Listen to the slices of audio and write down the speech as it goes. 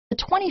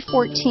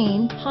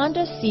2014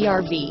 Honda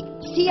CR-V.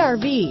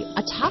 CR-V,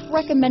 a top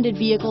recommended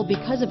vehicle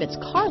because of its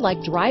car-like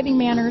driving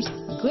manners,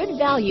 good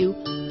value,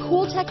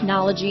 cool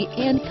technology,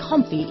 and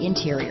comfy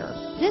interior.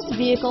 This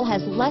vehicle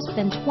has less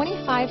than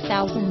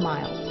 25,000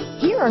 miles.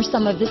 Here are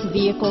some of this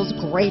vehicle's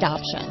great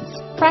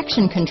options: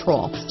 traction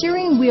control,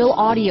 steering wheel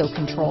audio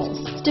controls,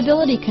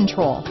 stability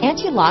control,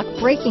 anti-lock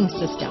braking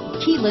system,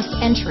 keyless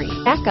entry,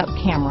 backup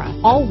camera,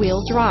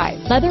 all-wheel drive,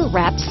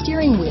 leather-wrapped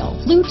steering wheel,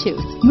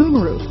 Bluetooth,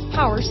 moonroof,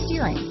 power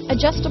steering,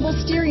 adjustable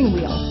steering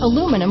wheel,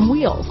 aluminum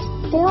wheels,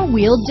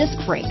 four-wheel disc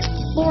brakes,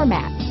 floor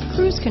mats,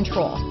 cruise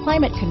control,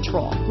 climate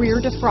control, rear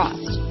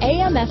defrost,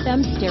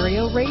 AM/FM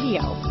stereo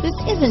radio. This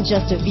isn't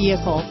just a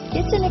vehicle,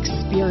 it's an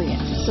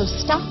experience. So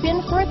stop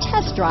in for a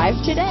test drive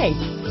today.